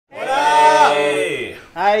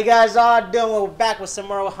How you guys all doing? We're back with some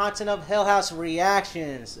more Haunting of Hill House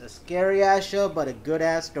reactions. A scary ass show, but a good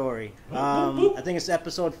ass story. I think it's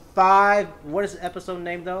episode 5. What is the episode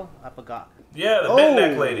name though? I forgot. Yeah, the bent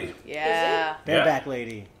back lady. Yeah. Bent back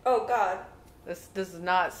lady. Oh God. This does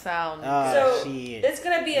not sound. So it's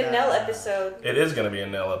gonna be a Nell episode. It is gonna be a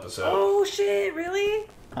Nell episode. Oh shit! Really?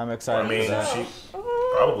 I'm excited. I mean, for that. she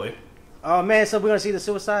probably. Oh man, so we're gonna see the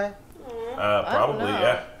suicide? Probably,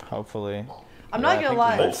 yeah. Hopefully. I'm not gonna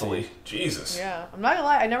lie. Hopefully, Jesus. Yeah, I'm not gonna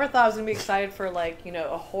lie. I never thought I was gonna be excited for like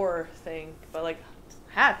a horror thing, but like,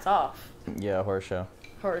 hats off. Yeah, horror show.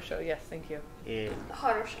 Horror show, yes, thank you. Yeah.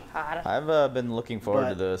 Horror show. I've been looking forward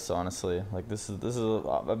to this, honestly. Like this is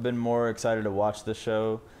I've been more excited to watch this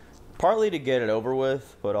show, partly to get it over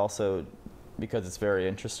with, but also because it's very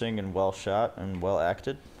interesting and well shot and well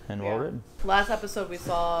acted and well written. Last episode we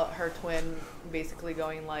saw her twin basically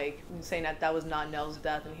going like saying that was not Nell's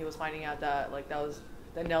death, and he was finding out that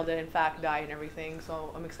that Nell did in fact die and everything.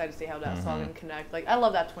 So I'm excited to see how that's all gonna connect. Like I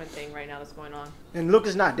love that twin thing right now that's going on. And Luke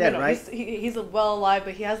is not dead, right? He's well alive,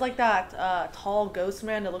 but he has like that tall ghost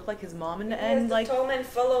man that looked like his mom in the end. The like tall man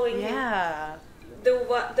following him. Yeah.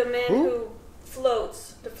 The man who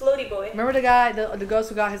floats, the floaty boy. Remember the guy, the ghost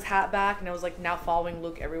who got his hat back and it was like now following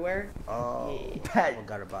Luke everywhere? Oh, Pat, I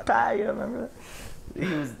forgot about that. you remember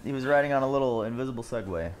that? He was riding on a little invisible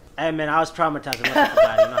Segway. Hey man, I was traumatized. I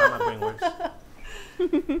forgot. You know how my brain works.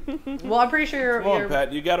 Well, I'm pretty sure Come on,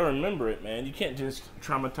 Pat, you gotta remember it, man. You can't just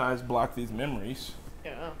block these memories.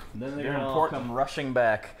 Yeah. Then they're gonna come rushing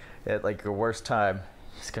back at like the worst time.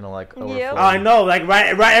 It's gonna like overflow. Yep. Oh, I know. Like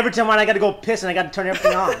right every time when I got to go piss and I got to turn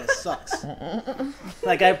everything on. It sucks.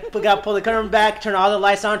 Like I got to pull the curtain back, turn all the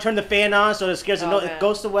lights on, turn the fan on so it scares the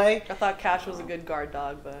ghost away. I thought Cash was a good guard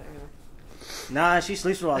dog, but Nah, she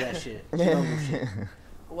sleeps with all that shit.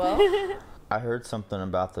 Well, I heard something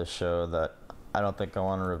about this show that I don't think I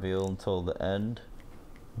want to reveal until the end.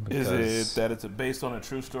 Is it that it's based on a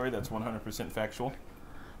true story that's 100% factual?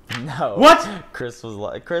 No. What? Chris was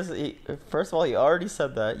like, first of all, he already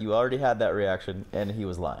said that. You already had that reaction, and he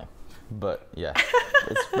was lying. But yeah,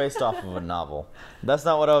 it's based off of a novel. That's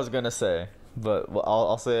not what I was gonna say, but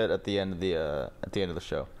I'll say it at the end of the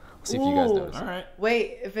show. We'll see if you guys notice. All right.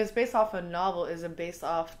 wait, if it's based off a novel, is it based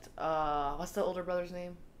off what's the older brother's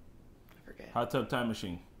name? I forget. Hot Tub Time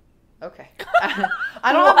Machine. Okay.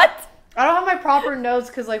 I don't have my proper notes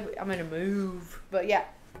because like I'm gonna move. But yeah.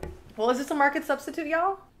 Well, is this a market substitute,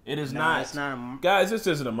 y'all? It is Nah, not. it's not. Guys, this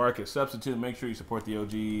isn't a market substitute. Make sure you support the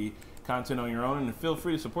OG content on your own, and feel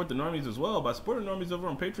free to support the Normies as well. By supporting Normies over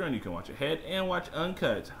on Patreon, you can watch ahead and watch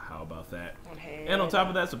uncut. How about that? And on top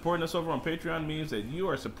of that, supporting us over on Patreon means that you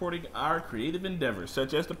are supporting our creative endeavors,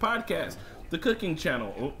 such as the podcast, the cooking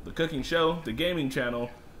channel, the cooking show, the gaming channel,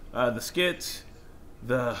 the skits,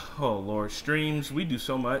 streams. We do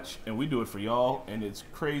so much, and we do it for y'all, and it's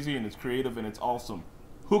crazy, and it's creative, and it's awesome.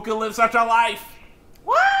 Who can live such a life?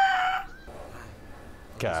 What?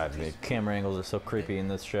 God, the camera angles are so creepy in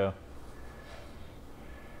this show.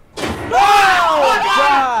 Oh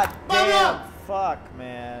God damn! Fuck,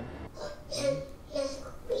 man.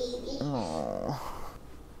 Oh.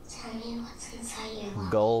 Tell me what's inside your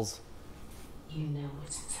locket. Goals. You know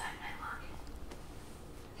what's inside my locket.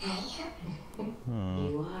 I am.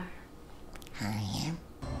 You are. I am.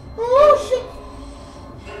 Oh shit!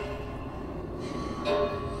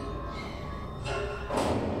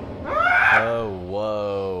 Oh,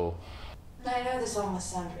 whoa. I know this all must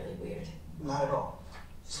sound really weird. Not at all.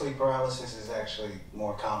 Sleep paralysis is actually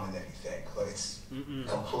more common than you think, but it's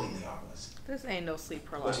completely harmless. This ain't no sleep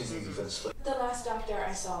Which paralysis. is easy for the sleep. The last doctor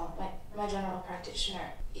I saw, my general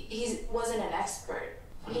practitioner, he wasn't an expert.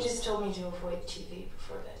 He just told me to avoid TV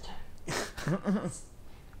before bedtime.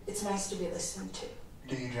 It's nice to be listened to.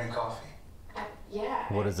 Do you drink coffee? Yeah.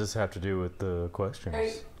 What does this have to do with the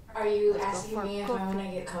questions? Are you asking me if I want to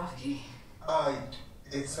get coffee?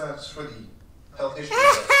 It's for the health issue.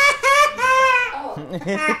 Oh.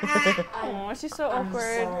 Oh, she's so I'm awkward.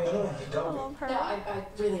 sorry. No, I love her. No, I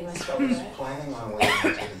really must I be was right. planning on waiting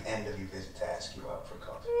until the end of your visit to ask you out for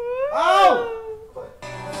coffee. Oh! But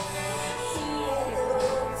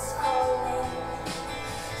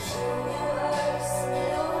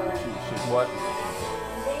What?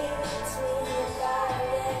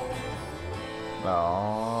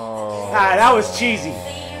 Oh. Ah, that was cheesy.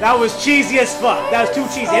 That was cheesy as fuck. That was too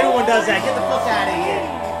cheesy. Everyone does that. Get the fuck out of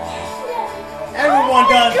here. Everyone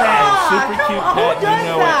does that. Super cute Pat, you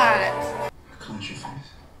know it. clench your face.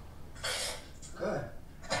 Good.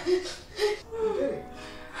 You did it.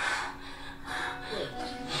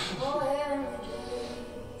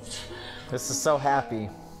 This is so happy.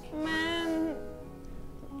 Man,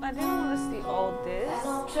 I didn't want to see all this.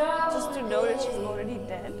 Just to know that she's already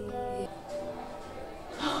dead.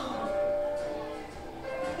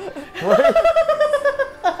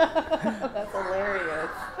 That's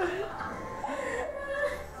hilarious.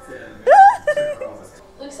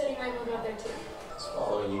 Luke said he might move out there too. He's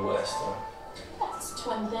following you west, huh? That's a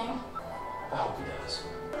twin thing. I hope he does.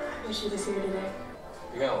 We should just here today.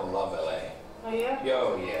 You're gonna love LA. Oh yeah?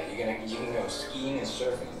 Yo, yeah, you can go skiing and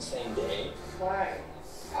surfing the same day. Why?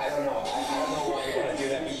 I don't know. I don't know why you want to do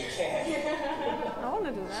that, but you can. I want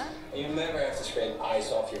to do that. You'll never have to scrape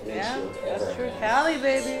ice off your Yeah, windshield ever that's true. again. Cali,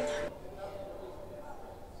 baby.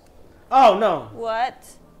 Oh no.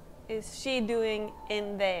 What is she doing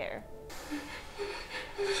in there?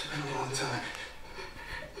 It's been a long time.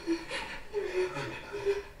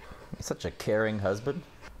 Such a caring husband.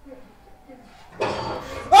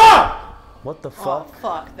 Ah! What the Oh, fuck?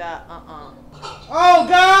 fuck that. Oh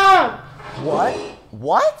god! What?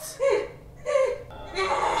 What?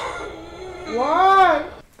 Why?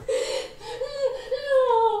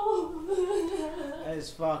 That is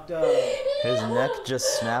fucked up. His neck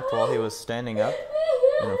just snapped while he was standing up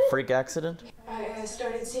in a freak accident? I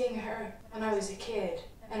started seeing her when I was a kid.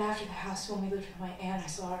 And after the house, when we lived with my aunt, I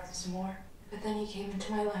saw her some more. But then he came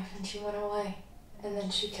into my life and she went away. And then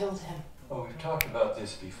she killed him. Well, we've talked about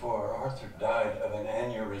this before. Arthur died of an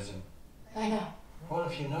aneurysm. I know. Well,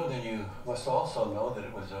 if you know, then you must also know that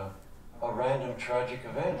it was a random tragic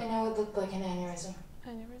event. I know it looked like an aneurysm.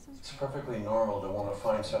 Aneurysm? It's perfectly normal to want to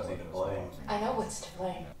find something to blame. I know what's to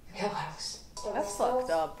blame. Hill House. That's fucked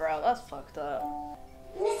up, bro. That's fucked up.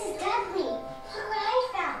 Mrs. Dudley, look what I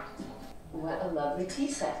found. What a lovely tea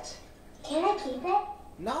set. Can I keep it?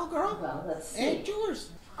 No, girl. Well, let's see. Ain't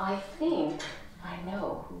yours. I think I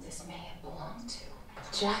know who this may have belonged to.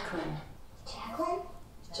 Jacqueline. Jacqueline?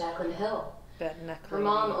 Jacqueline Hill. Bed neck. Her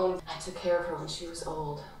mom owned. I took care of her when she was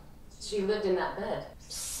old. She lived in that bed.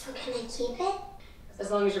 So can I keep it?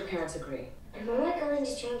 As long as your parents agree. I'm only going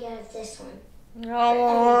to drink out of this one.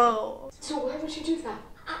 No. So why would you do that?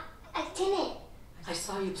 I didn't. I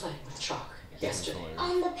saw you playing with chalk yesterday.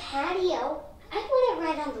 On the patio. I put it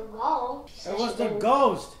right on the wall. That was the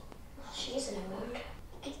ghost. She's in a mood.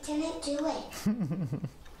 I didn't do it.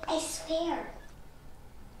 I swear.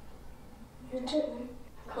 You didn't.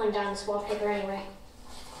 Pulling down this wallpaper anyway.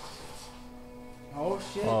 Oh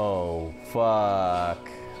shit. Oh, fuck.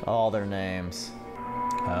 All their names.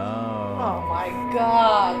 Oh Oh. my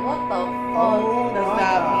god. What the fuck does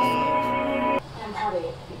that mean? I'm proud of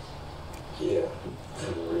you. Yeah,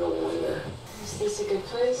 I'm a real winner. Is this a good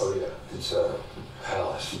place? Oh yeah, it's a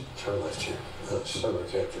palace. Turn left here. Summer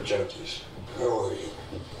camp for junkies. How are you?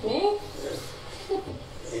 Me? Yeah.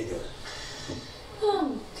 How you doing? I'm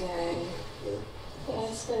good. Yeah,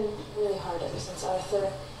 it's been really hard ever since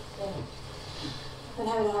Arthur. Yeah. I've been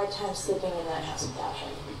having a hard time sleeping in that house without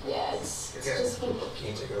him. Yeah, it's just been... Can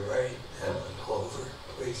you take a right and pull over,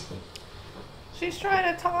 please? She's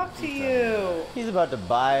trying to talk to you. He's about to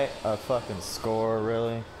buy a fucking score,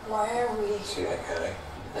 really? Why are we... See that guy?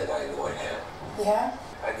 That guy in the white hat? Yeah?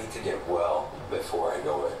 I need to get well before I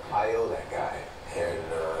go in. I owe that guy. And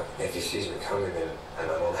if he sees me coming in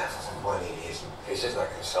and I don't have some money, he's just not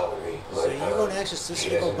going to sell to me. So you're gonna ask your sister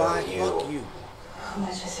to go buy fuck you. How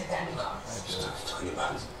much is it gonna cost? Just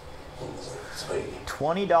 $20. Sweetie.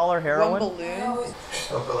 $20 heroin? One balloon.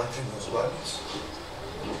 Still collecting those weapons.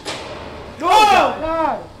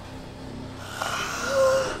 Oh!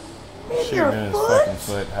 Shooting in his fucking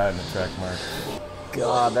foot, hiding a track mark.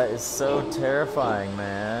 God, that is so terrifying,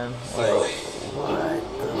 man. Like, what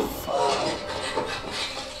the fuck?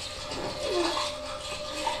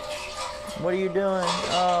 What are you doing?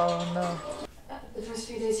 Oh, no. The first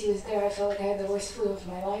few days he was there, I felt like I had the worst flu of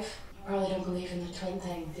my life. You probably don't believe in the twin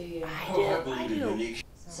thing, do you? I do.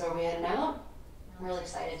 So are we heading out? I'm really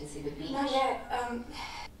excited to see the beach. Not yet.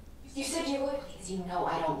 You said you would. Because you know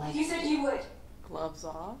I don't like You said you would. Gloves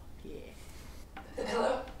off. Yeah. The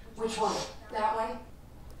pillow? Which one? That one?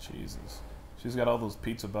 Jesus. She's got all those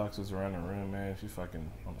pizza boxes around the room, man. She's fucking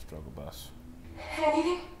on the struggle bus.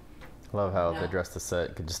 Anything? Love how they dressed the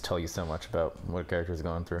set. Could just tell you so much about what a character's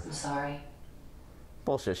going through. I'm sorry.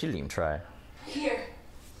 Bullshit, she didn't even try. Here.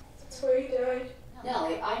 That's where he died.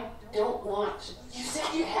 Nellie, I don't want to. You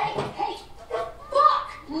said you... Hey!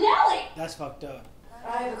 Fuck! Nellie! That's fucked up.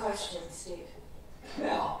 I have a question, Steve.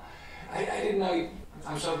 Mel, I didn't know you.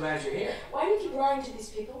 I'm so glad you're here. Why do you keep lying to these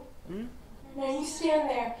people? Now you stand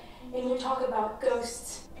there and you talk about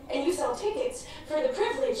ghosts and you sell tickets for the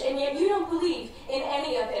privilege and yet you don't believe in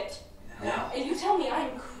any of it. No. And you tell me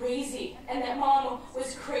I'm crazy and that Mom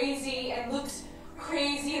was crazy and Luke's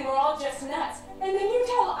crazy and we're all just nuts. And then you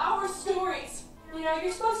tell our stories. You know,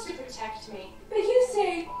 you're supposed to protect me. But you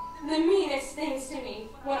say the meanest things to me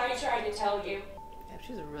when I try to tell you. Yeah,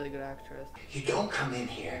 she's a really good actress. You don't come in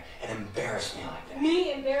here and embarrass me like that.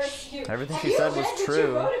 Me embarrass you. Everything Have she you said read was what you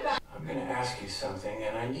true. wrote about? I'm gonna ask you something,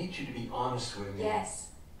 and I need you to be honest with me. Yes,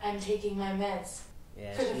 I'm taking my meds.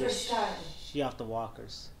 Yeah, For the first time. She off the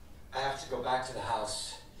walkers. I have to go back to the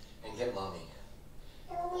house and get Mommy.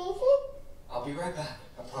 You're leaving? I'll be right back,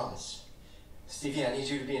 I promise. Stevie, I need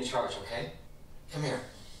you to be in charge, okay? Come here.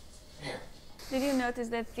 Come here. Did you notice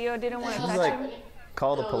that Theo didn't want to He's touch like, him?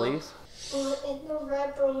 call the police. We were in the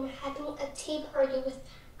red room having a tea party with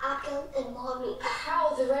Abdul and Mommy.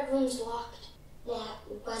 How? The red room's locked. That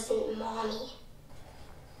wasn't Mommy.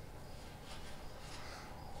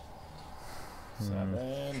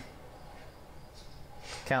 7.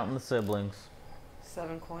 Counting the siblings.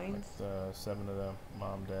 7 coins. 7 of them.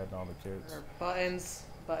 Mom, dad, and all the kids. Or buttons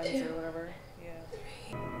or whatever.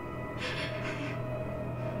 Yeah.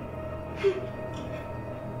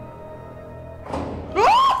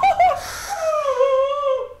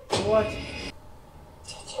 What?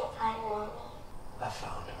 Did you find Mommy? I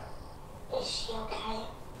found her. Is she okay?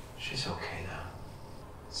 She's okay now.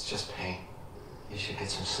 It's just pain. You should get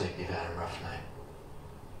some sleep. You've had a rough night.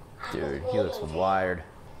 Dude, he looks wired.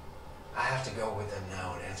 I have to go with them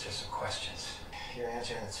now and answer some questions. Your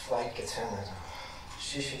answer and its flight gets in.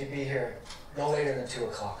 She should be here no later than 2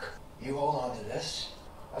 o'clock. You hold on to this.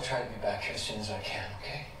 I'll try to be back here as soon as I can,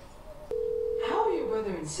 okay? How are your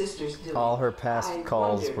brother and sisters doing? All her past I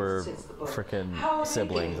calls wondered were since the book. freaking How are they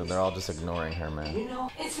siblings, doing? and they're all just ignoring her, man. You know,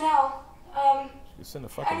 It's Mel. You send a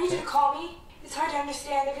I fucking need you to text. call me. It's hard to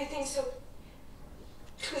understand. Everything's so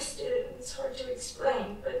twisted and it's hard to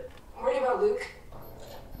explain. But I'm worried about Luke.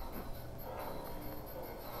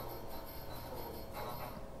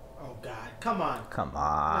 Oh God! Come on! Come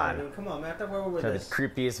Nah, on. dude, come on, man! I thought we were with To the this.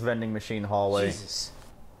 creepiest vending machine hallway. Jesus!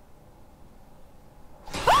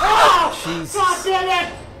 Jesus. God damn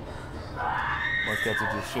it! Like that's a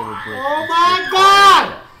just shivered brick. Oh my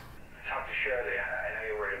God! Talk to Shirley. I know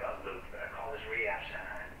you're worried about Luke. Call his rehab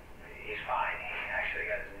center. He's fine. He actually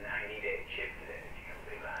got his 90-day chip today, if you can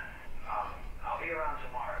believe that. I'll be around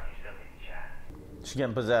tomorrow if you still need to chat. She's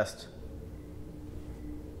getting possessed.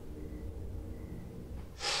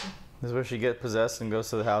 This is where she gets possessed and goes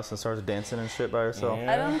to the house and starts dancing and shit by herself.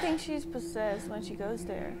 I don't think she's possessed when she goes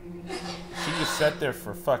there. She just sat there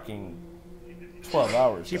for fucking 12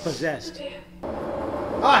 hours. She possessed.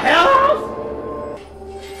 Oh hell!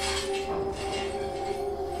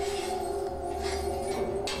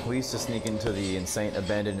 We used to sneak into the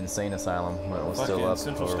abandoned insane asylum when it was still Fucking up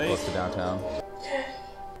Central or State. close to downtown. Oh,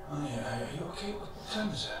 yeah. Are you okay? What time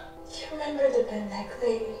is it? Do you remember the redneck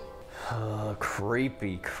lady?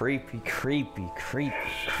 Creepy, creepy, creepy, creepy,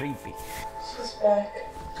 creepy. She's back.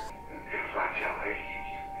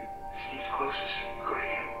 Steve's closest. Go to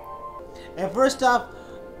him. And first off,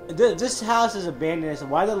 this house is abandoned. So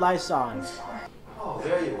why are the lights on? Oh,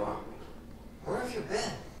 there you are. Where have you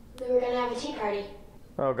been? We were gonna have a tea party.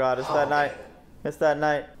 Oh God, it's that night. It's that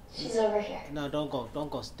night. She's over here. No, don't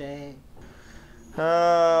go. Stay.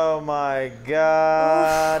 Oh my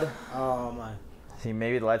God. Oh my. See,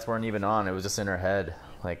 maybe the lights weren't even on. It was just in her head.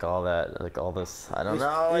 Like all that, like all this. I don't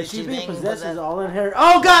know. Is she being possessed? Is all in her?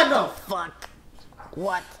 Oh God, no! Fuck.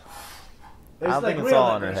 What? It's I don't like think it's real,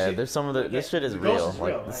 all in like her that head. shit. There's some of the. This shit is The real. ghost is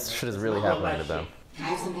real, Like this right? shit is It's really real happening life to them. I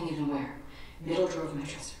have something you can wear. Middle drawer of my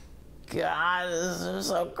dresser. God, this is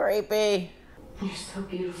so creepy. You're so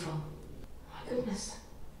beautiful. My goodness.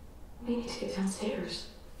 We need to get downstairs.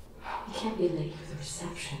 We can't be late for the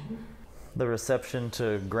reception. The reception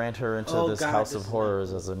to grant her into Oh, this God, house this of is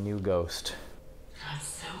horrors as a new ghost. I'm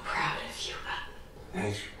so proud of you.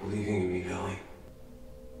 Thanks for believing in me, Billy.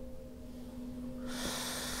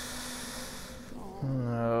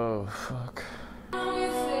 Oh, fuck.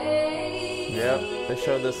 Yep, they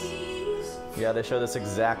showed this. Yeah, they showed this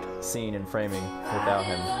exact scene in framing without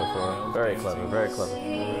him before. Very clever, very clever.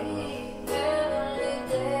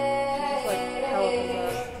 Like hella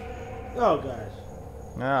possessed. Oh gosh.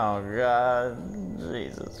 Oh, God.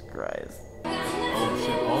 Jesus Christ. Oh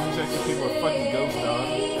shit! All these extra people are fucking ghost dog.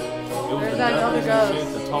 It was There's the that nun other and ghost. shit,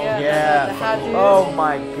 the tall Yeah. Yeah. The hat dude. Oh,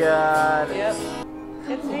 my God. Yep.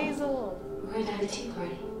 It's Hazel. We're gonna have a tea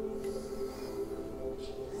party.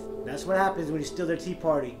 That's what happens when you steal their tea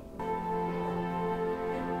party.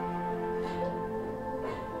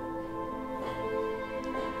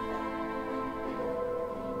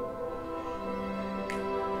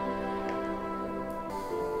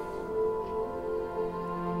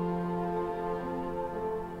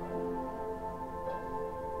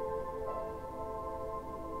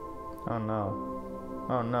 Oh, no.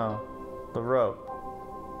 Oh, no. The rope.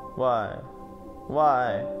 Why?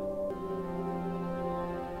 Why?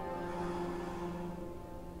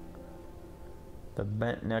 The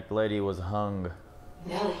bent neck lady was hung.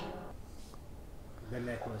 Nelly. The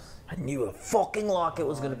necklace. I knew a fucking locket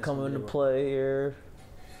was gonna come into play here.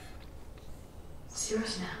 It's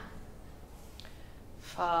yours now.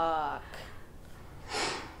 Fuck.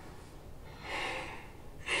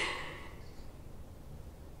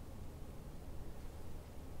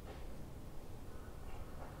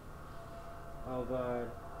 Oh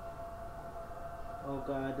god. Oh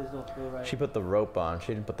god, this don't feel right. She put the rope on. She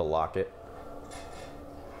didn't put the locket.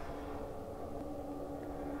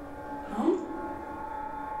 No?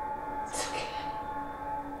 It's okay.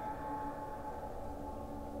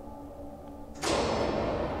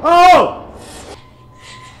 Oh!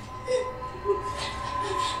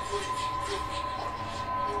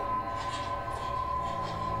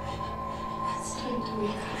 It's time to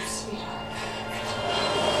wake up, sweetheart.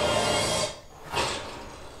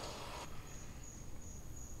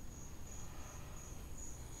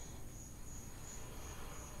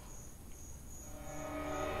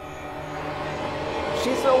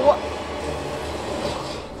 She's a what?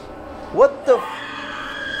 What the?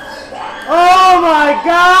 Oh my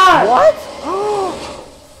god! What?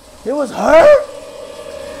 It was her?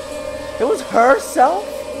 It was herself?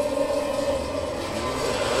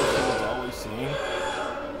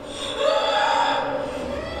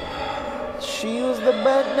 She was the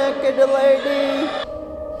bent naked lady.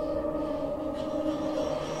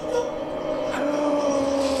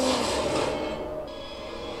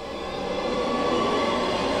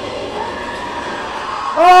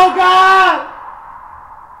 Oh god!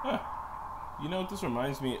 Huh. You know what this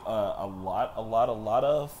reminds me a lot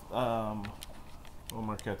of?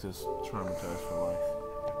 Marquette is traumatized for life.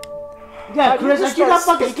 Yeah, Chris, I cannot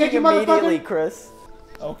fucking sketch you, immediately, motherfucker. Chris.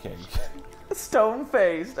 Okay. Stone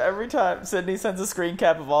faced. Every time Sydney sends a screen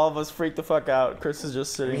cap of all of us freak the fuck out, Chris is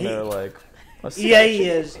just sitting there like. Yeah, he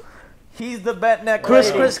is. He's the bent neck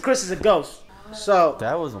Chris lady. is a ghost. So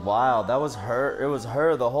that was wild. That was her. It was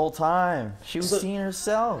her the whole time. She was seeing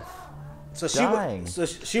herself. So dying.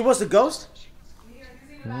 she was the ghost?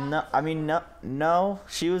 No, I mean no.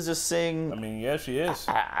 She was just seeing. I mean, yeah, she is.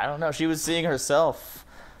 I don't know. She was seeing herself.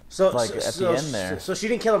 So like at the end there. So she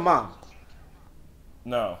didn't kill her mom.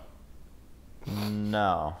 No.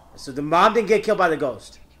 No. So the mom didn't get killed by the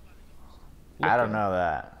ghost. I don't know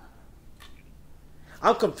that.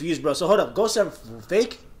 I'm confused, bro. So hold up, ghosts are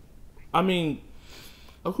fake? I mean,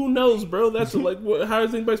 who knows, bro? That's like, how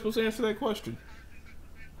is anybody supposed to answer that question?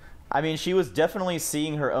 I mean, she was definitely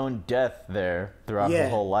seeing her own death there throughout her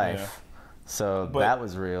whole life. Yeah. So But that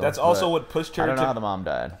was real. that's also what pushed her I don't know to how the mom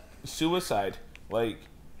died. Suicide. Like,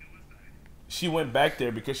 she went back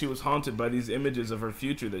there because she was haunted by these images of her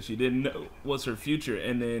future that she didn't know was her future.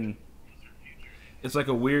 And then it's like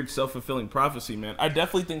a weird self-fulfilling prophecy, man. I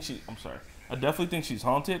definitely think she's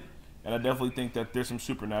haunted. And I definitely think that there's some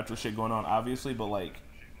supernatural shit going on, obviously. But, like,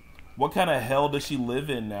 what kind of hell does she live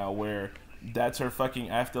in now where that's her fucking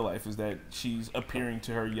afterlife, is that she's appearing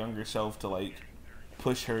to her younger self to, like,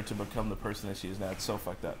 push her to become the person that she is now? It's so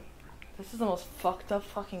fucked up. This is the most fucked up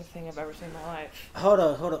fucking thing I've ever seen in my life. Hold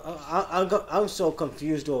on. I'm so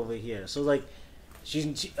confused over here. So like,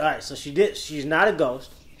 all right. So she's not a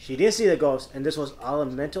ghost. She didn't see the ghost, and this was all a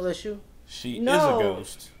mental issue. She is a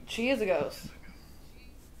ghost. She is a ghost.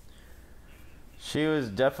 She was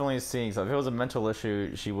definitely seeing something. If it was a mental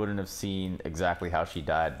issue, she wouldn't have seen exactly how she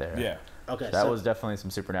died there. Yeah. Okay. That was definitely some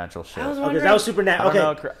supernatural shit. Okay, that was supernatural.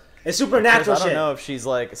 Okay. It's supernatural shit. I shit. don't know if she's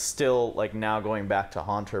like still like now going back to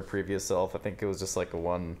haunt her previous self. I think it was just like a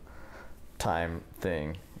one-time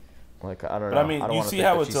thing. Like I don't know. But I mean, you see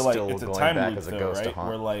how it's a time loop as a though, ghost right? to haunt.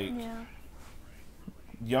 Where like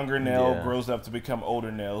younger Nell grows up to become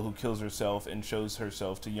older Nell, who kills herself and shows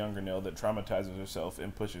herself to younger Nell that traumatizes herself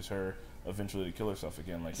and pushes her eventually to kill herself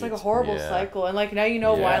again. Like it's like a horrible cycle, and like now you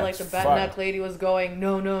know why like the bent neck lady was going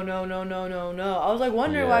no. I was like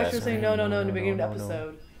wondering why she was saying no in the beginning of the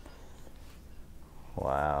episode.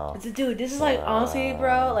 Wow. Dude, this is like honestly,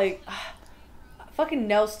 bro, like fucking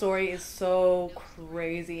Nell's story is so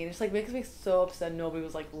crazy, and it just like makes me so upset nobody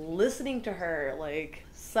was like listening to her. Like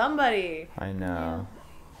somebody. I know.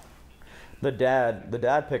 The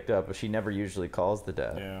dad picked up, but she never usually calls the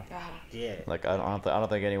dad. Yeah. Yeah. Like I don't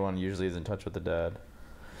think anyone usually is in touch with the dad.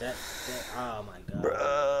 Oh my god. Bro,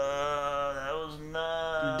 that was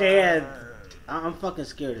nuts. Dad, I'm fucking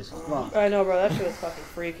scared as fuck. I know, bro. That shit was fucking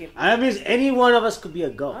freaky. That means any one of us could be a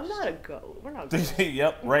ghost. I'm not a ghost. We're not ghosts.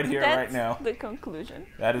 Yep, right here, That's right now. the conclusion.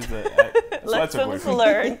 That is the lessons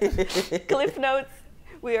learned. Cliff notes.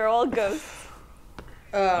 We are all ghosts.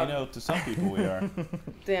 To some people we are.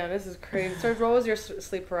 Damn, this is crazy. Serge, what was your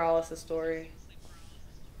sleep paralysis story?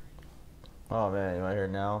 Oh man, you want to hear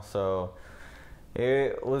it now? So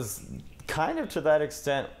it was kind of to that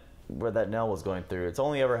extent where that Nell was going through. It's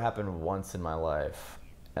only ever happened once in my life,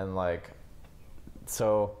 and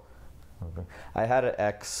so I had an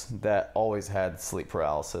ex that always had sleep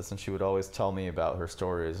paralysis, and she would always tell me about her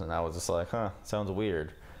stories, and I was just like, huh, sounds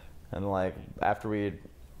weird. And after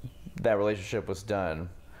that relationship was done,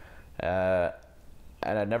 and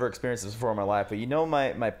I'd never experienced this before in my life, but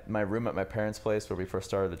my room at my parents' place where we first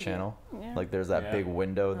started the channel, there's that big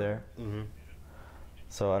window there. Mm-hmm.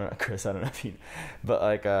 So I don't know, Chris, I don't know if you,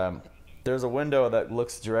 but there's a window that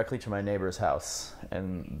looks directly to my neighbor's house,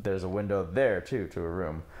 and there's a window there too to a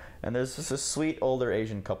room, and there's just a sweet older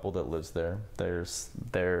Asian couple that lives there. They're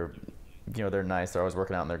nice. They're always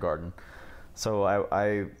working out in their garden. So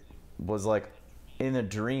I was in a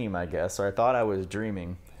dream, I guess, or I thought I was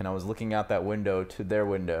dreaming, and I was looking out that window to their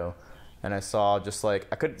window, and I saw just I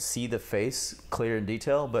couldn't see the face clear in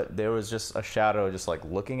detail, but there was just a shadow just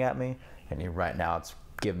looking at me, and right now it's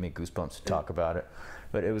giving me goosebumps to talk about it,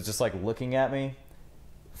 but it was just looking at me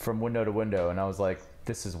from window to window, and I was like,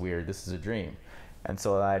 this is weird, this is a dream. And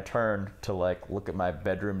so I turned to look at my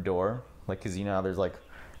bedroom door, because there's a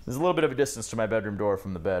little bit of a distance to my bedroom door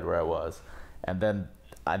from the bed where I was, and then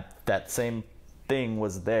that same thing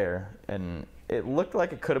was there, and it looked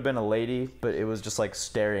like it could have been a lady, but it was just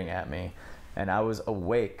staring at me, and I was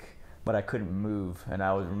awake, but I couldn't move, and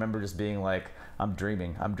I remember just being I'm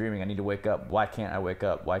dreaming, I need to wake up, why can't I wake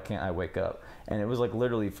up, and it was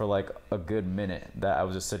literally for a good minute that I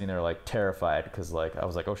was just sitting there terrified, because I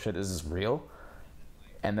was oh shit, is this real?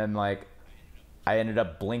 And then I ended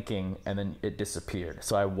up blinking, and then it disappeared,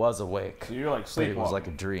 so I was awake. So you're sleepwalking. It was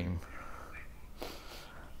a dream.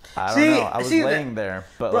 I don't know. I was laying there,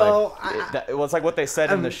 but bro, it was what they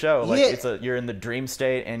said in the show. You're in the dream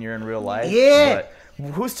state and you're in real life. Yeah.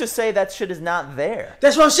 But who's to say that shit is not there?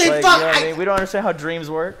 That's what I'm saying. Fuck. You know what I mean? We don't understand how dreams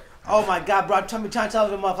work. Oh my god, bro! I'm trying to tell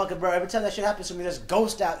the motherfucker, bro. Every time that shit happens to me, there's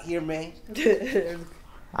ghosts out here, man.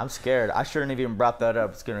 I'm scared. I shouldn't have even brought that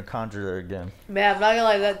up. It's gonna conjure it again. Man, I'm not gonna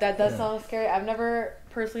lie. That does sound scary. I've never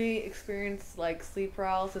personally experienced sleep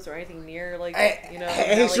paralysis or anything near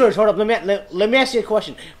Hey, George, hold up. Let me ask you a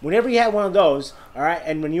question. Whenever you had one of those, all right,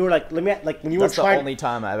 and when you were when you were that's the only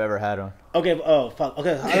time I've ever had one. Okay. Oh fuck.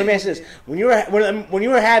 Okay. Let me ask you this. When you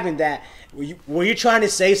were having that, were you trying to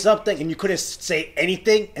say something and you couldn't say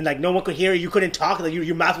anything, and no one could hear you? You couldn't talk.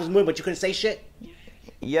 Your mouth was moving, but you couldn't say shit.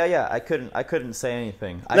 Yeah. I couldn't say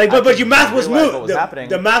anything. But your mouth was moving. What was happening?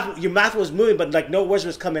 Your mouth was moving, but no words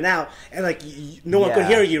was coming out, and no one could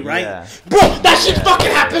hear you, right? Yeah. Bro, that shit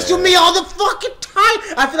fucking happens to me all the fucking time.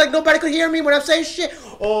 I feel like nobody could hear me when I'm saying shit.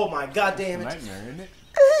 Oh my god damn it! Nightmare, isn't it?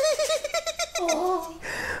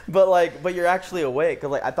 But you're actually awake.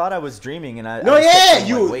 I thought I was dreaming, and I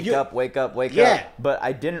wake up. But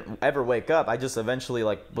I didn't ever wake up. I just eventually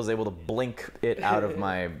was able to blink it out of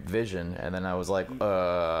my vision, and then I was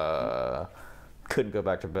couldn't go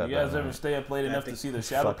back to bed. You guys ever stay up late enough to see the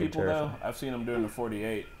shadow people though? I've seen them during the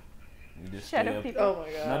 48. Shadow people. Oh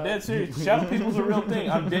my god. No, dead serious. Shadow people's a real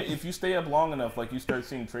thing. If you stay up long enough, you start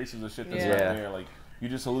seeing traces of shit that's not there. You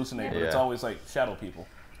just hallucinate, but it's always shadow people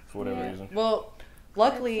for whatever reason. Well,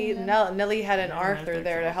 luckily Nelly had an Arthur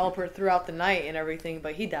there to help her throughout the night and everything,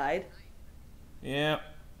 but he died. Yeah.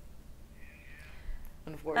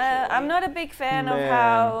 Unfortunately. I'm not a big fan of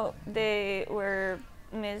how they were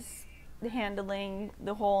mishandling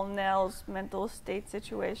the whole Nell's mental state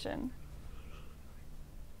situation.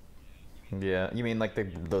 Yeah, you mean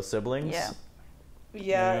those siblings? Yeah.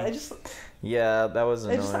 Yeah, Yeah, that was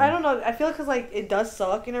annoying. I don't know. I feel because it does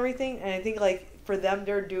suck and everything, and I think for them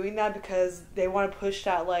they're doing that because they want to push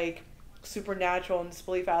that supernatural and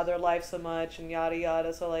disbelief out of their life so much and yada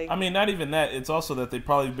yada. So I mean, not even that. It's also that they've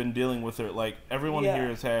probably been dealing with it. Everyone here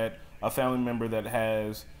has had a family member that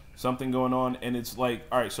has something going on, and it's all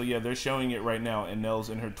right. So yeah, they're showing it right now, and Nell's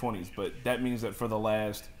in her 20s, but that means that for the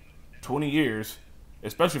last 20 years.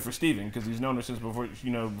 Especially for Steven, because he's known her since before she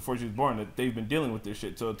was born, that they've been dealing with this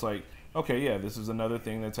shit. So it's okay, yeah, this is another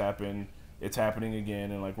thing that's happened. It's happening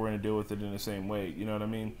again, and we're gonna deal with it in the same way. You know what I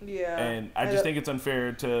mean? Yeah. And I just think it's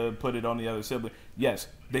unfair to put it on the other sibling. Yes,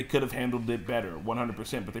 they could have handled it better,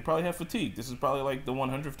 100%, but they probably have fatigue. This is probably the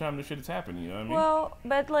 100th time this shit has happened. You know what I mean? Well,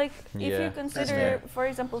 but if you consider, for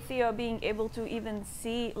example, Theo being able to even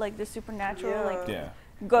see the supernatural,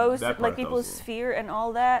 ghosts, people's fear and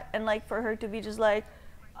all that, and like for her to be just like,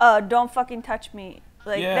 don't fucking touch me.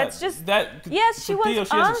 Like that's just that. Yes, she wants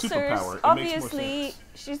Theo, answers. Obviously,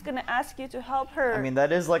 she's gonna ask you to help her. I mean,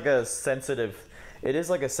 that is like a sensitive. It is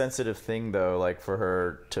like a sensitive thing though, like for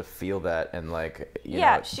her to feel that, and like you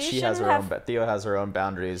Yeah, know, she she has her shouldn't own. Theo has her own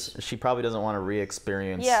boundaries. She probably doesn't want to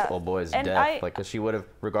re-experience Yeah, old boy's and death, like 'cause she would have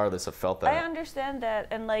regardless have felt that. I understand that,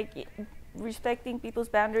 and like respecting people's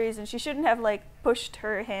boundaries, and she shouldn't have like pushed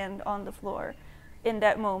her hand on the floor in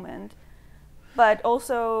that moment. But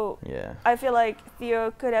also, Yeah. I feel like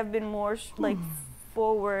Theo could have been more like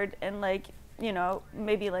forward and like, you know,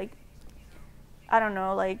 maybe like, I don't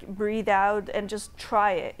know, like breathe out and just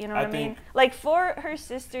try it. You know what I mean? Like for her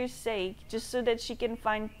sister's sake, just so that she can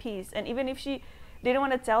find peace. And even if she didn't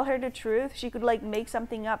want to tell her the truth, she could like make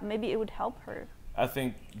something up. Maybe it would help her. I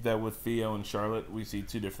think that with Theo and Charlotte, we see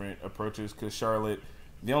two different approaches. Because Charlotte,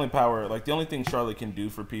 the only thing Charlotte can do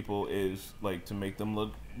for people is like to make them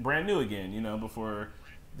look brand new again, you know, before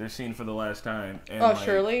they're seen for the last time. And, like,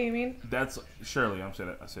 Shirley, you mean? That's Shirley. I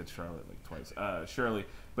said Charlotte like twice. Shirley,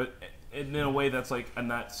 but in a way that's like a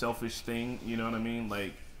not selfish thing. You know what I mean?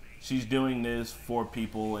 Like she's doing this for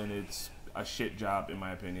people, and it's a shit job in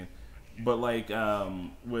my opinion. But like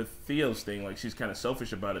with Theo's thing, like she's kind of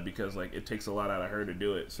selfish about it because like it takes a lot out of her to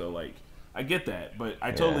do it. So like I get that, but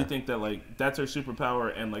I totally think that like that's her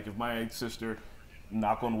superpower. And like if my sister,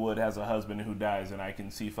 knock on wood, has a husband who dies and I can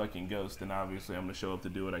see fucking ghosts, then obviously I'm gonna show up to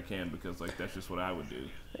do what I can because like that's just what I would do.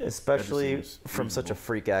 Especially from such a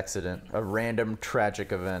freak accident, a random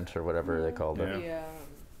tragic event or whatever they called it. Yeah.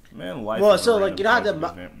 Man, life. Well, is so a like you know how the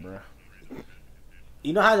random event, bruh.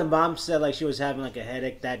 you know how the mom said like she was having like a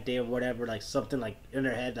headache that day or whatever, like something like in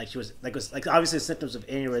her head, like she was like, it was like obviously symptoms of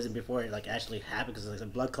aneurysm before it like actually happened because it's like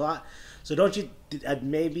a blood clot. So don't you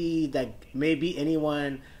maybe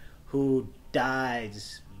anyone who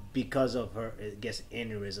dies because of her, I guess,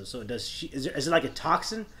 aneurysm. So does she? Is it like a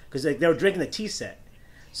toxin? Because like, they were drinking the tea set.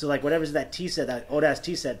 So like whatever's that tea set, that old ass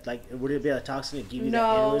tea set, like would it be a toxin to give you that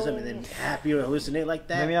aneurysm and then happy or hallucinate like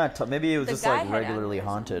that? Maybe not. Maybe it was just like regularly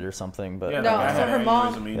haunted or something. But no, so her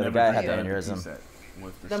mom. Yeah, the guy had the aneurysm.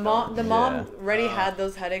 The mom already had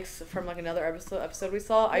those headaches from like another episode we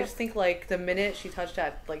saw. I just think like the minute she touched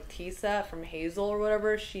that like tea set from Hazel or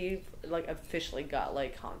whatever, she like officially got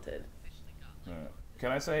like haunted.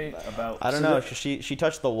 Can I say about? I don't know. She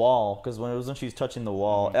touched the wall because when she's touching the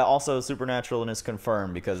wall, also supernatural and is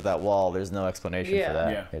confirmed because that wall. There's no explanation for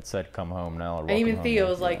that. Yeah. It said "Come home now." Or and even home Theo now.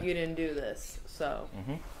 was like, "You didn't do this." So.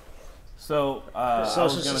 Mm-hmm. So I was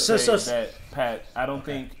gonna say that Pat. I don't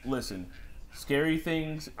think. Listen, scary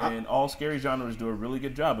things and all scary genres do a really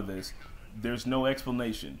good job of this. There's no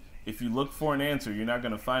explanation. If you look for an answer, you're not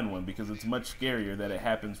gonna find one because it's much scarier that it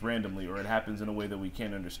happens randomly or it happens in a way that we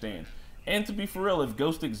can't understand. And to be for real, if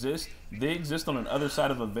ghosts exist, they exist on the other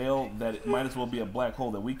side of a veil that it might as well be a black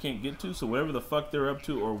hole that we can't get to. So whatever the fuck they're up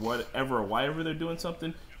to or whatever or why ever they're doing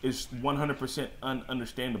something is 100%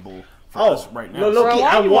 ununderstandable for us right now. I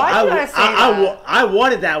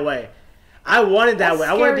want it that way. I want it that way.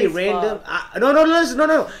 I want to be random.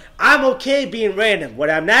 No. I'm okay being random.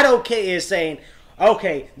 What I'm not okay is saying,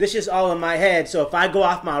 okay, this is all in my head. So if I go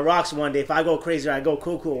off my rocks one day, if I go crazy or I go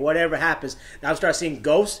cuckoo or whatever happens, and I start seeing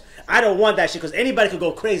ghosts, I don't want that shit because anybody could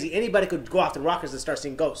go crazy. Anybody could go off the rockers and start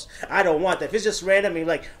seeing ghosts. I don't want that. If it's just random and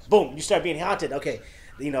like, boom, you start being haunted. Okay,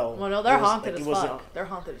 you know. Well, no, they're haunted as fuck. They're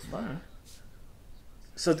haunted as fuck.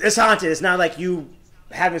 So it's haunted. It's not like you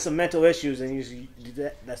having some mental issues and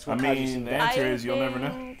that's what I mean, the answer is you'll never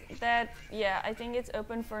know. I think it's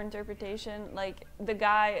open for interpretation. Like the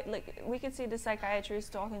guy, like we could see the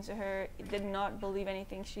psychiatrist talking to her, did not believe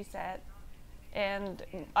anything she said, and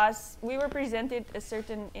we were presented a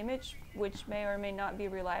certain image which may or may not be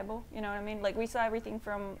reliable. You know what I mean? Like we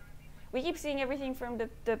keep seeing everything from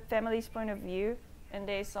the family's point of view, and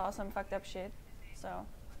they saw some fucked up shit. So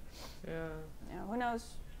yeah, who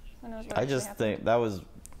knows? I just think that was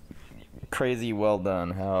crazy well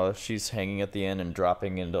done how she's hanging at the end and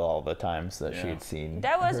dropping into all the times that she had seen.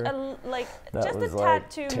 That was terrifying.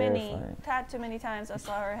 tad too many times I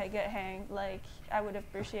saw her get hanged. Like I would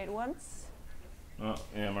appreciate once. Oh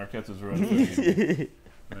yeah, Marquette is really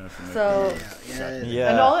So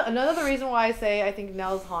yeah. Another reason why I say I think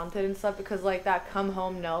Nell's haunted and stuff because like that come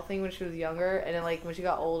home Nell thing when she was younger and then like when she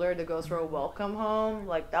got older the ghosts were welcome home,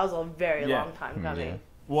 like that was a very long time coming. Yeah.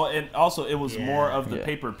 Well, and also it was more of the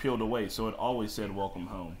paper peeled away, so it always said "Welcome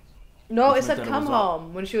home." No, it said "Come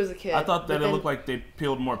home" when she was a kid. I thought that it looked like they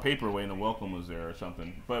peeled more paper away and the welcome was there or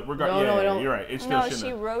something. But you're right. It still shouldn't.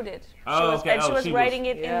 She wrote it. She was writing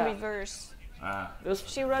it in reverse. It was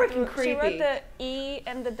she wrote creepy. She wrote the E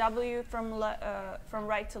and the W from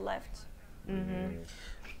right to left. Mm-hmm.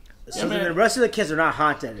 So the rest of the kids are not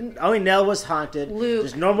haunted. Only Nell was haunted. Luke.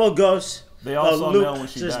 There's normal ghosts. They all saw Luke, Nell when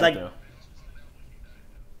she died, though.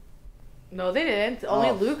 No, they didn't.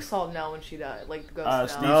 Only Luke saw Nell when she died. Like the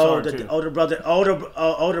ghost. Steve no, the older brother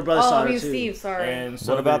saw her too. Steve. Sorry. And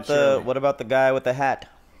so what about the guy with the hat?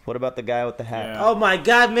 What about the guy with the hat? Yeah. Oh my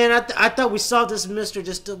God, man! I thought we solved this mystery.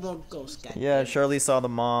 There's still more ghosts. Yeah, Shirley saw the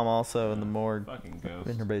mom also in the morgue. Fucking ghost.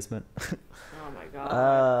 In her basement. Oh my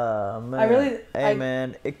God. Man.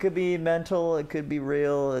 Man, it could be mental. It could be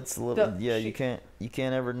real. It's a little. You can't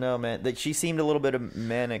ever know, man. That she seemed a little bit of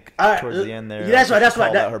manic towards the end there. Yeah, that's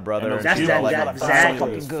right. Her brother.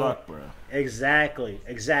 Exactly.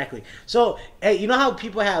 So, hey, you know how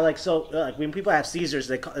people have like when people have seizures,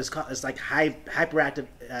 it's like hyperactive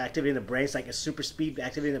activity in the brain. It's like a super speed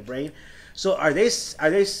activity in the brain. So, are they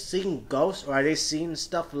seeing ghosts or are they seeing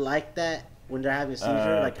stuff like that when they're having a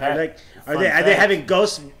seizure? Are they having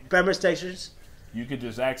ghost manifestations? You could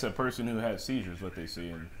just ask a person who has seizures what they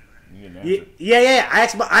see, and you get an answer. Yeah. I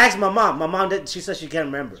asked my mom. My mom did. She said she can't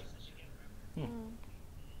remember.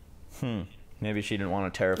 Maybe she didn't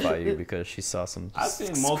want to terrify you because she saw some. I've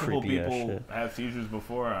seen multiple people have seizures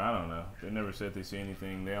before. I don't know. They never said they see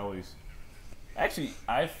anything. They always. Actually,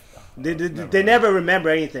 They never remember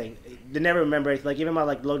anything. They never remember anything. Like even my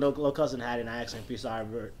low cousin had it, and I asked him if he saw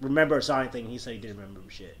anything. He said he didn't remember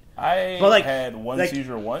shit. I had one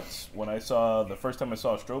seizure once when the first time I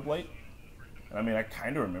saw a strobe light. I mean, I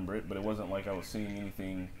kind of remember it, but it wasn't like I was seeing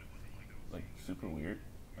anything like super weird.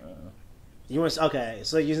 So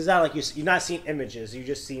it's not like you're not seeing images. You're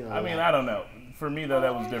just seeing. I mean, I don't know. For me though,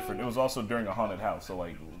 that was different. It was also during a haunted house. So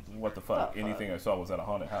like, what the fuck? Anything I saw was at a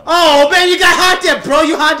haunted house. Oh man, you got haunted, bro.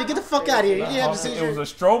 You haunted. Get the fuck out of here. You didn't have a seizure. It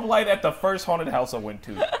was a strobe light at the first haunted house I went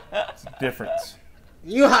to. It's a difference.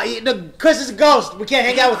 Chris is a ghost. We can't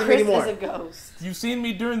hang out with him anymore. Chris is a ghost. You've seen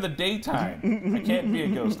me during the daytime. I can't be a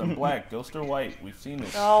ghost. I'm black. Ghost or white. We've seen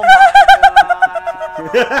this. Oh my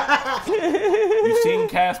God. You've seen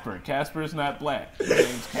Casper. Casper is not black. His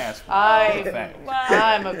name's Casper.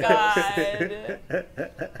 I'm a god.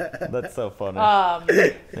 That's so funny.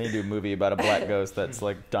 Then you do a movie about a black ghost that's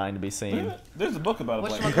like dying to be seen. There's a book about a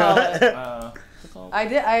black ghost.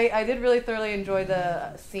 I did really thoroughly enjoy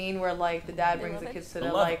the scene where like the dad brings the kids to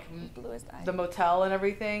the motel and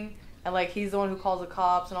everything, and like he's the one who calls the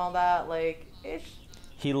cops and all that. Like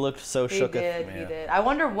he looked so shook. He did. I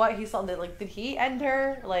wonder what he saw. Like, did he end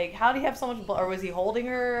her? Like, how did he have so much blood? Or was he holding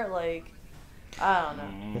her? Like, I don't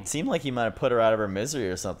know. It seemed like he might have put her out of her misery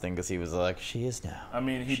or something because he was like, she is now. I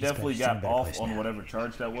mean, he definitely got off on whatever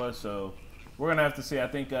charge that was, so we're going to have to see. I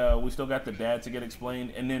think we still got the dad to get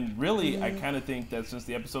explained. And then really, I kind of think that since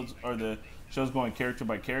the episodes or the show's going character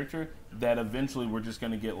by character, that eventually we're just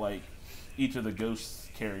going to get like each of the ghosts'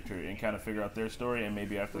 character and kind of figure out their story. And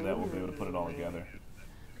maybe after that, we'll be able to put it all together.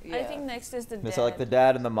 Yeah. I think next is the dad. So like the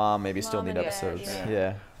dad and the mom maybe still need episodes.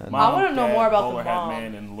 Yeah. I want to know more about the mom.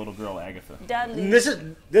 Man and the little girl Agatha.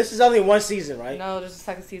 This is only one season, right? No, there's a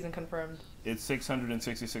second season confirmed. It's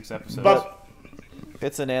 666 episodes. But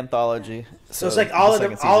it's an anthology, so it's like all of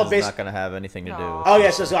them. All of it's not going to have anything to do. Oh yeah,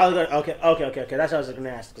 so all okay. That's what I was going to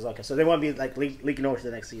ask. So they won't be like leaking over to the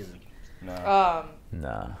next season. No.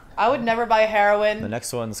 Nah. I would never buy heroin. The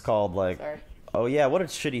next one's called like. Sorry. Oh yeah, what a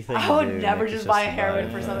shitty thing. I would never just buy a heroin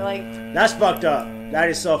for something like. That's fucked up. That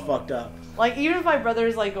is so fucked up. Like even if my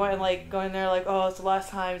brother's like going there like, oh, it's the last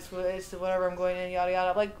time, it's whatever, I'm going in, yada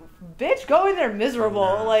yada. I'm like, bitch, go in there miserable.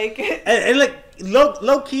 Nah. Like and like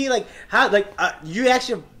low key, like how you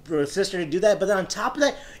actually your sister to do that, but then on top of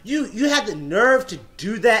that, you had the nerve to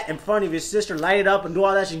do that in front of your sister, light it up and do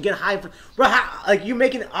all that shit and get high. Bro, like you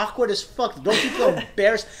making it awkward as fuck. Don't you feel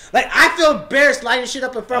embarrassed? Like I feel embarrassed lighting shit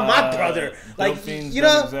up in front of my brother. Like you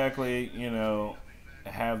know, exactly.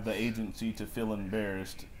 Have the agency to feel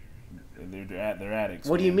embarrassed. They're addicts.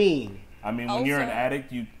 What do you mean? I mean, when you're an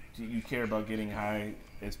addict, you care about getting high,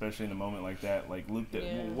 especially in a moment like that. Like Luke did.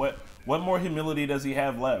 Yeah. What more humility does he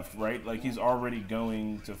have left, right? Like he's already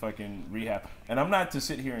going to fucking rehab. And I'm not to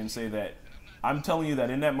sit here and say that. I'm telling you that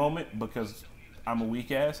in that moment, because I'm a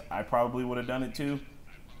weak ass, I probably would have done it too.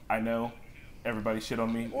 I know everybody shit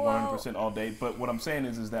on me 100% all day. But what I'm saying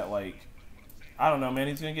is that like, I don't know, man.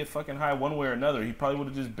 He's gonna get fucking high one way or another. He probably would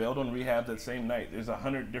have just bailed on rehab that same night. There's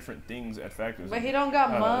 100 different things at factors. But he don't got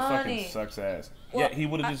money. It fucking sucks ass. Well, yeah, he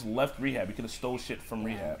would have just left rehab. He could have stole shit from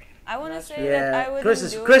rehab. I want to say that I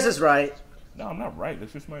wouldn't Chris is right. No, I'm not right.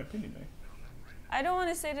 That's just my opinion, man. I don't want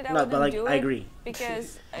to say that I wouldn't do it. I agree.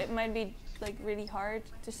 Because it might be like really hard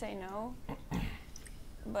to say no.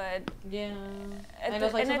 But yeah, and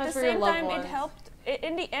at the same time, it helped.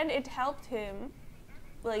 In the end, it helped him.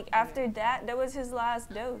 Like after that was his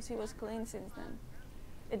last dose. He was clean since then.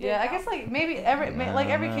 I guess like maybe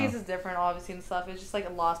every case is different, obviously and stuff. It's just like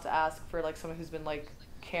a loss to ask for like someone who's been like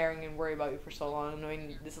caring and worry about you for so long,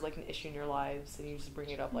 knowing this is like an issue in your lives, and you just bring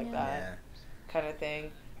it up like that kind of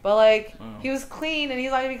thing. But like he was clean, and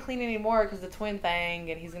he's not gonna be clean anymore because the twin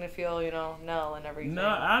thing, and he's gonna feel, you know, Nell and everything. No,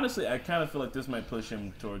 honestly, I kind of feel like this might push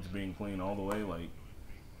him towards being clean all the way, like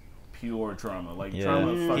pure trauma. Like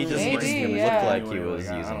trauma. He just looked like he was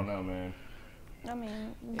using. I don't know, man. I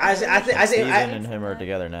mean, I think Steven and him are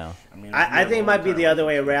together now. I think it might be the other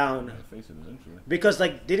way around. Because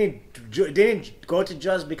like didn't go to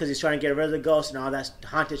Just because he's trying to get rid of the ghost and all that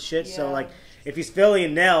haunted shit. Yeah. So like if he's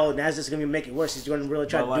feeling Nell, that's just gonna make it worse. He's gonna really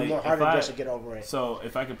try to do more harder just to get over it. So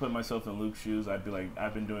if I could put myself in Luke's shoes, I'd be like,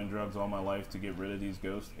 I've been doing drugs all my life to get rid of these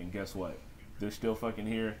ghosts, and guess what? They're still fucking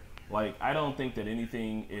here. Like I don't think that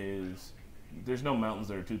anything is. There's no mountains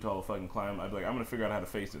that are too tall to fucking climb. I'd be like, I'm gonna figure out how to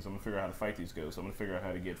face this. I'm gonna figure out how to fight these ghosts. I'm gonna figure out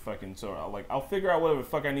how to get fucking. So I'll figure out whatever the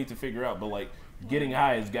fuck I need to figure out. But like, getting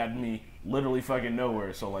high has gotten me literally fucking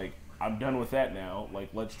nowhere. So like, I'm done with that now. Like,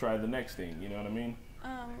 let's try the next thing. You know what I mean?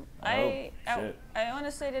 I want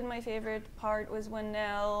to say that my favorite part was when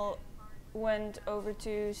Nell went over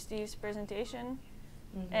to Steve's presentation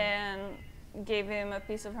and gave him a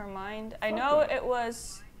piece of her mind. I know it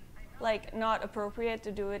was like not appropriate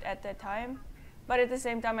to do it at that time, but at the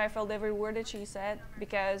same time I felt every word that she said,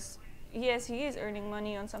 because yes, he is earning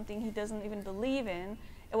money on something he doesn't even believe in,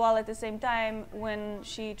 while at the same time when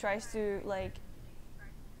she tries to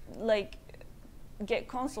like get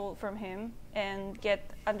consult from him and get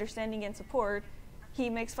understanding and support, he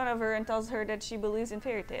makes fun of her and tells her that she believes in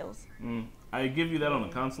fairy tales. I give you that on the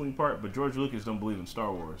counseling part, but George Lucas don't believe in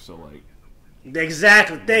Star Wars, so like.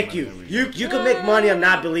 Exactly. Thank you. You can make money of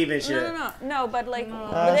not believing shit. No, but like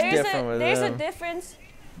there's a difference.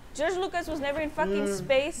 George Lucas was never in fucking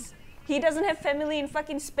space. He doesn't have family in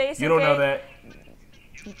fucking space. You don't know that.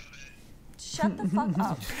 Shut the fuck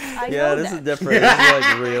up. This is different. This is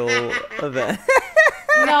like real event.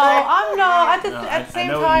 At the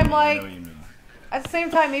same time, like. At the same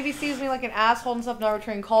time, maybe sees me like an asshole and stuff, not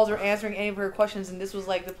returning calls or answering any of her questions, and this was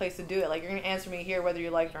like the place to do it. Like, you're gonna answer me here whether you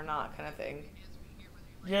like it or not, kind of thing.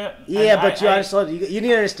 Yeah. But you need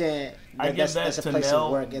to understand. I give that that's a to place Nell,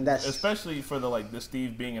 of work, and that's especially for the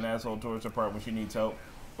Steve being an asshole towards her part when she needs help.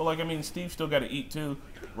 But like, I mean, Steve still got to eat too,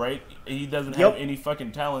 right? He doesn't have any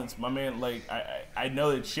fucking talents, my man. Like, I know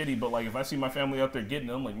it's shitty, but like, if I see my family out there getting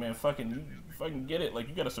it, I'm like, man, fucking get it. Like,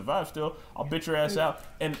 you got to survive still. I'll bitch your ass out.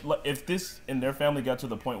 And if this and their family got to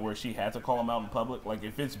the point where she had to call him out in public, like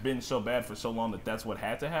if it's been so bad for so long that that's what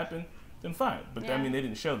had to happen, then fine. But I mean, they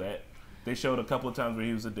didn't show that. They showed a couple of times where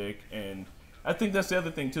he was a dick, and I think that's the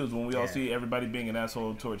other thing too, is when we all see everybody being an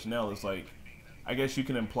asshole towards Nell, it's like, I guess you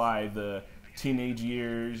can imply the teenage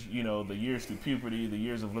years, you know, the years through puberty, the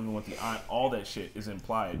years of living with the aunt, all that shit is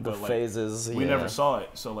implied. The but like, phases, we never saw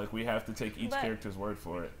it, so like we have to take each character's word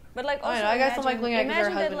for it. But like, also I guess I'm like looking at because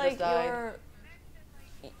her husband just died.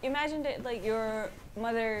 Imagine that like your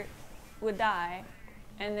mother would die,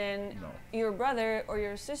 and then your brother or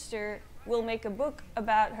your sister will make a book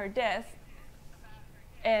about her death,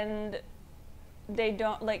 and they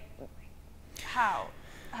don't like how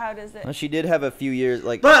does it? Well, she did have a few years,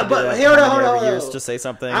 like, but hold on, years to say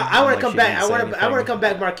something. I want to come back. I want to come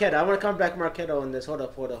back, Marquetta. I want to come back, Marquetta, on this. Hold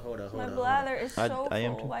up. My bladder is so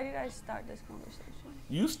full. Why did I start this conversation?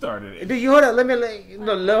 You started it. Do you hold on?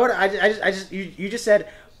 Hold on. You just said.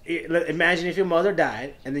 Imagine if your mother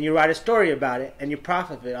died, and then you write a story about it, and you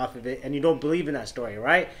profit off of it, and you don't believe in that story,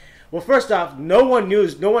 right? Well, first off, no one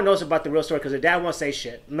knows about the real story because their dad won't say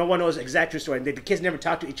shit. No one knows the exact true story. The kids never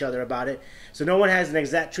talk to each other about it, so no one has an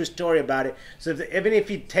exact true story about it. So even if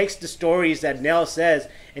he takes the stories that Nell says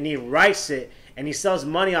and he writes it and he sells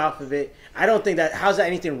money off of it, I don't think how's that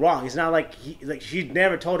anything wrong? It's not like she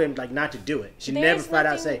never told him like not to do it. She never flat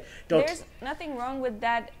out say don't. There's nothing wrong with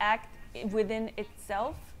that act within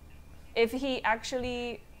itself, if he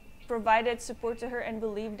actually provided support to her and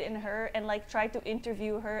believed in her and like tried to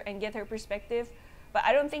interview her and get her perspective. But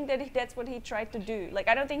I don't think that's what he tried to do. Like,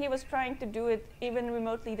 I don't think he was trying to do it even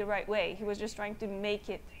remotely the right way. He was just trying to make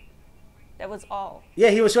it. That was all.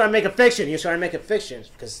 Yeah, he was trying to make a fiction.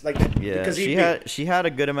 Because she had a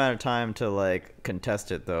good amount of time to like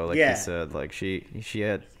contest it though. Like you said, like she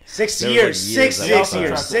had 6 years. Like,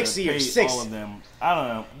 6 years. All of them. I don't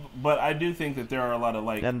know, but I do think that there are a lot of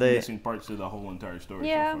like missing parts to the whole entire story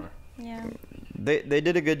so far. Yeah. They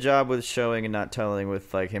did a good job with showing and not telling,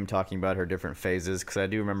 with like him talking about her different phases, because I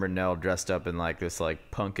do remember Nell dressed up in like this like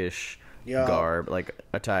punkish garb, like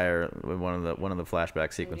attire with one of the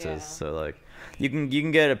flashback sequences. So like you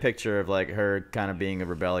can get a picture of like her kind of being a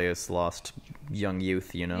rebellious, lost young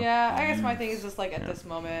youth, you know. Yeah, I guess my thing is just like at this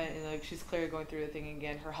moment, like she's clearly going through a thing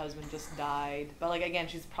again. Her husband just died, but like again,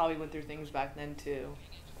 she's probably went through things back then too.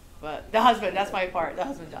 But the husband, that's my part. The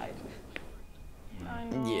husband died. I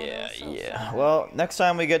know, so Yeah. Well, next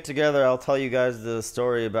time we get together, I'll tell you guys the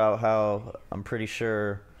story about how I'm pretty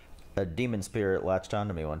sure a demon spirit latched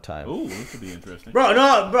onto me one time. Ooh, this could be interesting. Bro,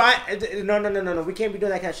 no. We can't be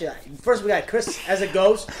doing that kind of shit. First, we got Chris as a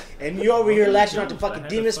ghost, and you over here latching onto fucking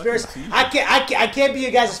demon spirits. I can't be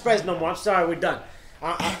your guys' friends no more. I'm sorry, we're done.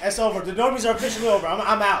 It's over. The Normies are officially over.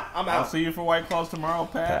 I'm out. I'll see you for White Claws tomorrow,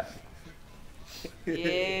 Pat.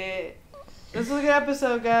 Yeah. This was a good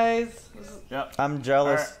episode, guys. Yep. I'm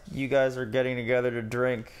jealous. You guys are getting together to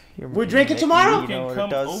drink. We're drinking tomorrow? You know what it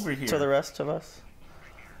does to the rest of us?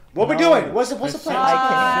 What we doing? What's the plan? 6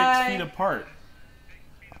 feet apart.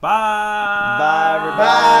 Bye. Bye,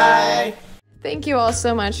 everybody. Bye. Thank you all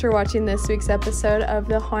so much for watching this week's episode of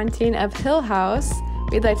The Haunting of Hill House.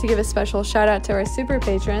 We'd like to give a special shout out to our super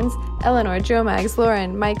patrons, Eleanor, Joe Mags,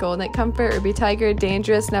 Lauren, Michael, Nick Comfort, Ruby Tiger,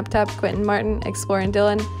 Dangerous, Neptup, Quentin Martin, Exploring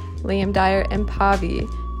Dylan, Liam Dyer, and Pavi.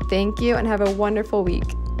 Thank you and have a wonderful week.